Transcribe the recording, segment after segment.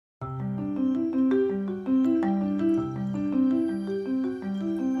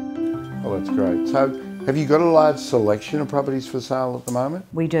that's great. So have you got a large selection of properties for sale at the moment?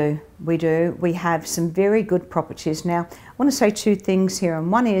 We do. We have some very good properties. Now, I want to say two things here,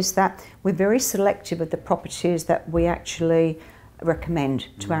 and one is that we're very selective of the properties that we actually recommend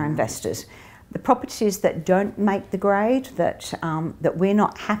to our investors. The properties that don't make the grade, that we're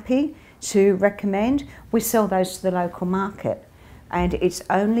not happy to recommend, we sell those to the local market. And it's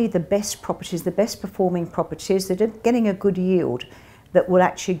only the best properties, the best performing properties that are getting a good yield that will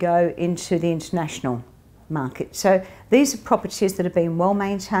actually go into the international market. So these are properties that have been well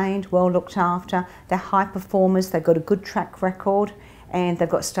maintained, well looked after, they're high performers, they've got a good track record, and they've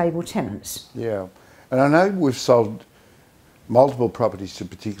got stable tenants. Yeah, and I know we've sold multiple properties to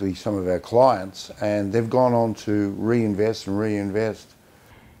particularly some of our clients, and they've gone on to reinvest and reinvest.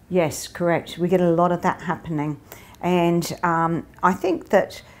 Yes, correct. We get a lot of that happening. And I think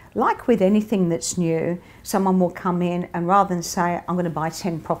that, like with anything that's new, someone will come in and rather than say, I'm going to buy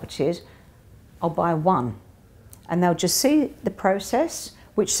 10 properties, I'll buy one. And they'll just see the process,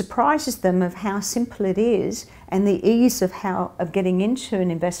 which surprises them of how simple it is and the ease of getting into an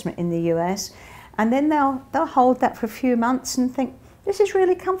investment in the US. And then they'll hold that for a few months and think, this is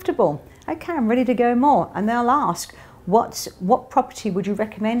really comfortable. Okay, I'm ready to go more. And they'll ask, what property would you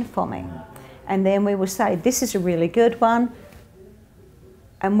recommend for me? And then we will say, this is a really good one.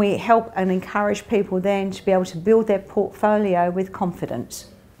 And we help and encourage people then to be able to build their portfolio with confidence.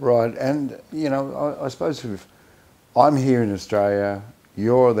 Right, and you know, I suppose if I'm here in Australia,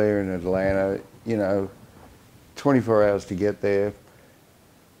 you're there in Atlanta, you know, 24 hours to get there.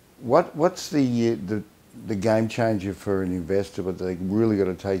 What's the game changer for an investor, but they really got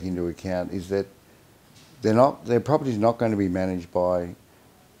to take into account is that their property's not going to be managed by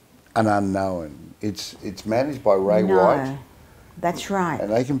an unknown. It's managed by Ray White. That's right.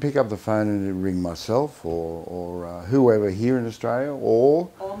 And they can pick up the phone and ring myself or whoever here in Australia or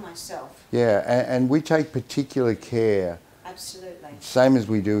myself. Yeah, and we take particular care. Absolutely. Same as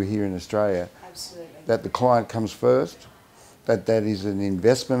we do here in Australia. Absolutely. That the client comes first, that is an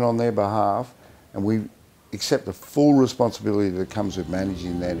investment on their behalf, and we accept the full responsibility that comes with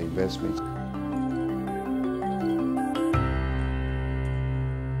managing that investment.